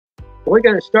we're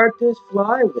going to start this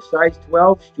fly with a size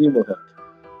 12 streamer hook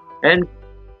and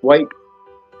white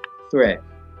thread.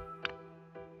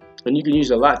 And you can use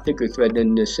a lot thicker thread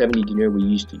than the 70 denier we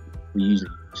usually use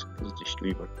because it's a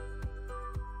streamer.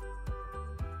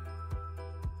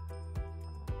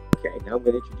 Okay, now I'm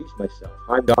going to introduce myself.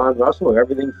 I'm Don Russell of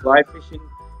Everything Fly Fishing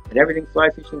and Everything Fly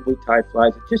Fishing Blue Tie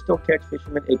Flies. It just don't catch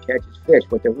fishermen, it catches fish,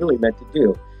 what they're really meant to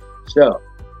do. So,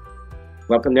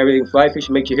 welcome to Everything Fly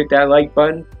Fishing. Make sure you hit that like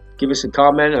button, give us a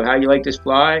comment on how you like this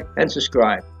fly, and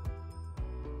subscribe.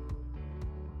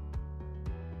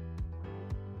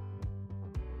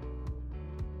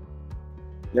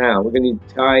 Now, we're going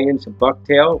to tie in some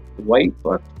bucktail. The white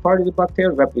part of the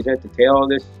bucktail to represent the tail of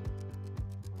this,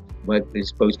 what is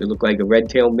supposed to look like a red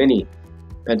tail mini.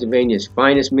 Pennsylvania's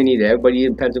finest mini that everybody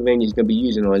in Pennsylvania is going to be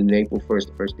using on April 1st,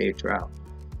 the first day of trout.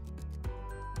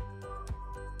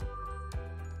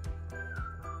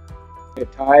 I'm going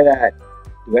to tie the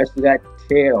rest of that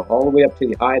tail all the way up to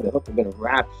the eye of the hook. We're going to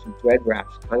wrap some thread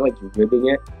wraps, kind of like you're ribbing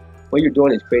it. What you're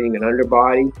doing is creating an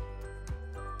underbody,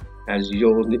 as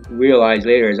you'll realize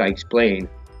later as I explain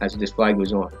as this fly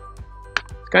goes on.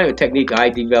 It's kind of a technique I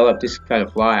developed. This kind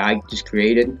of fly I just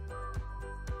created.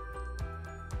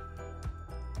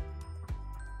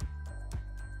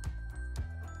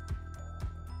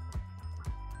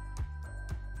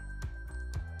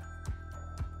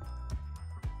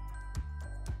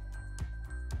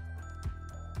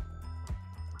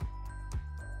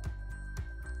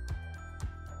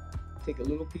 Take a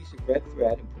little piece of red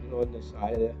thread and put it on the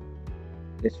side of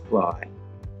this fly,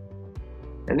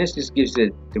 and this just gives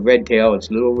the red tail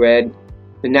its little red.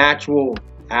 The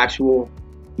actual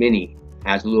mini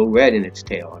has a little red in its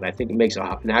tail, and I think it makes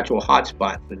a natural hot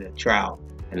spot for the trout,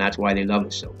 and that's why they love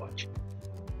it so much.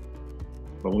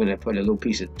 But we're going to put a little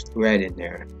piece of thread in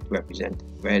there to represent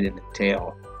the red in the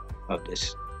tail of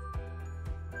this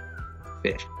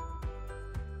fish.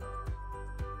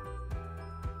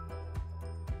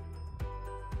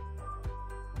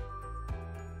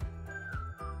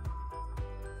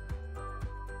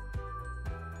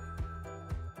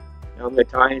 Now I'm going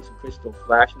to tie in some crystal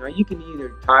flash. Now you can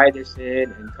either tie this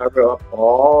in and cover up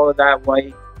all of that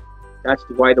white. That's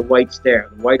why the white's there.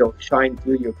 The white will shine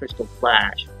through your crystal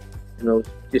flash, and it'll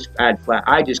just add flash.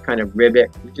 I just kind of rib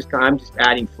it. I'm just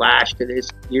adding flash to this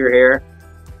ear hair.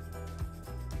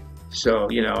 So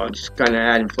you know, I'm just kind of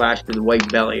adding flash to the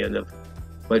white belly of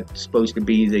what's supposed to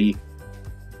be the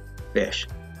fish.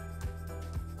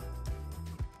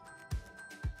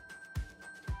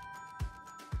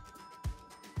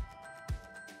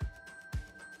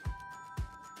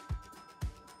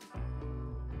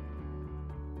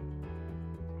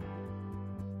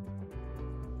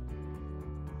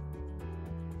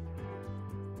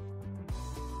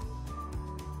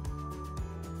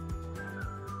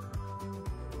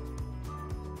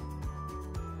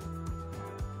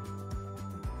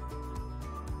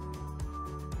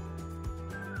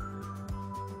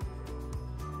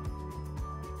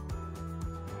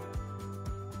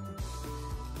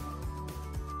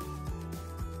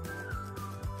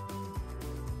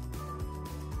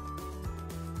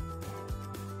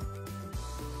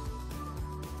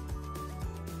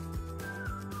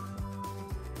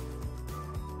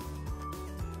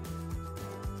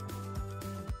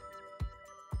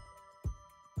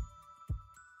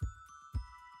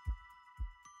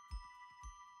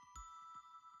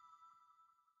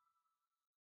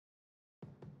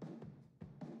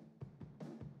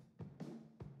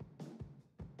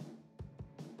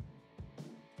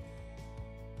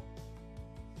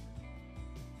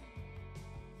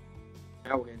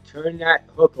 Now we're going to turn that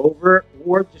hook over,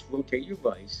 or just rotate your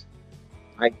vise.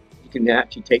 You can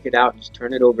actually take it out and just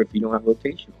turn it over if you don't have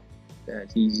rotation.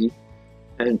 That's easy.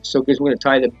 And so because we're going to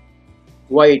tie the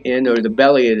white in, or the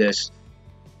belly of this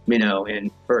minnow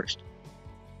in first.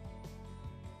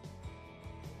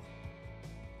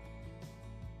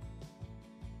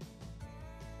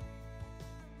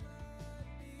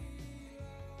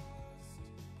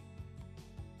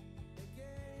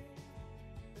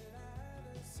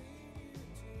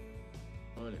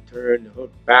 I'm going to turn the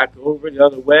hook back over the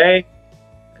other way,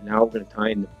 and now we're going to tie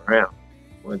in the brown,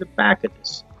 or the back of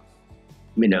this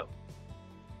minnow.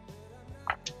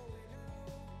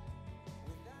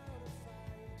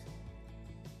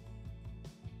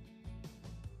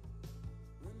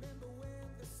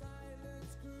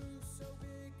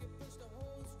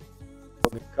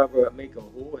 I'm going to make a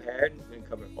whole head, and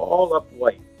cover it all up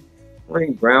white.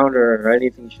 Nothing brown or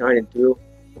anything shining through.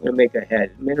 I'm going to make a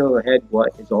head. The middle of the head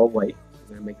is all white.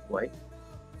 We're going to make it white.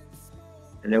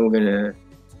 And then we're going to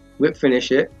whip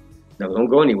finish it. No, don't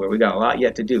go anywhere. We got a lot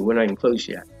yet to do. We're not even close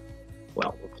yet.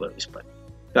 Well, we're close, but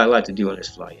Got a lot to do on this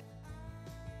fly.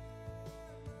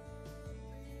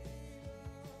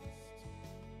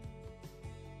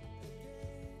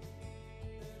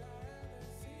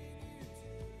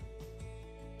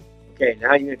 Okay,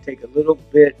 now you're going to take a little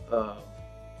bit of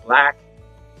black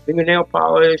fingernail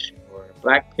polish or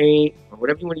black paint or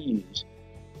whatever you want to use.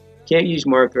 Can't use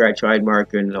marker. I tried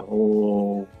marker and the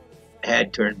whole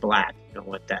head turned black. You don't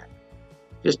want that.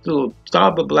 Just a little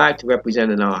daub of black to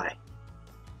represent an eye.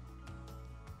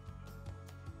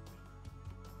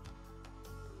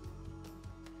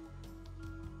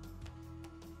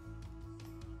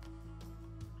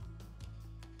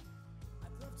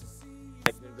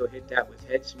 I'm going to go hit that with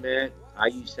head cement. I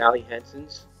use Sally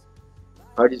Henson's.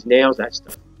 Hard as nails, that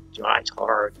stuff dries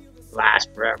hard, lasts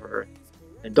forever,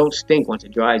 and don't stink once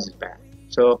it dries as bad.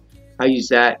 So I use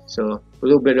that. So a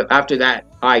little bit of, after that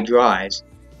eye dries,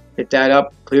 hit that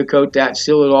up, clear coat that,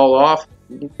 seal it all off.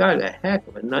 You've got a heck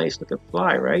of a nice looking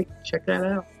fly, right? Check that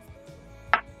out.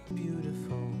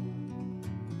 Beautiful,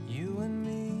 you and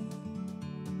me.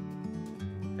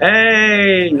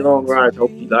 Hey, long runners,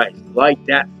 hope you guys like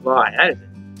that fly. That is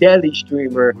a deadly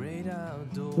streamer.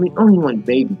 I mean, only one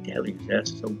baby deadly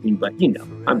SOB, but you know,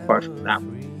 I'm partial to that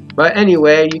one. But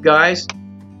anyway, you guys,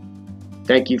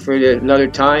 thank you for another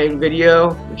tying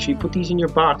video. Make sure you put these in your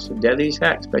box. They're deadly as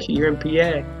heck, especially here in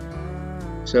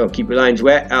PA. So keep your lines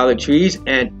wet out of the trees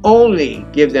and only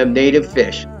give them native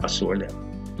fish a sore lip.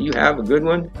 You have a good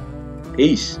one.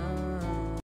 Peace.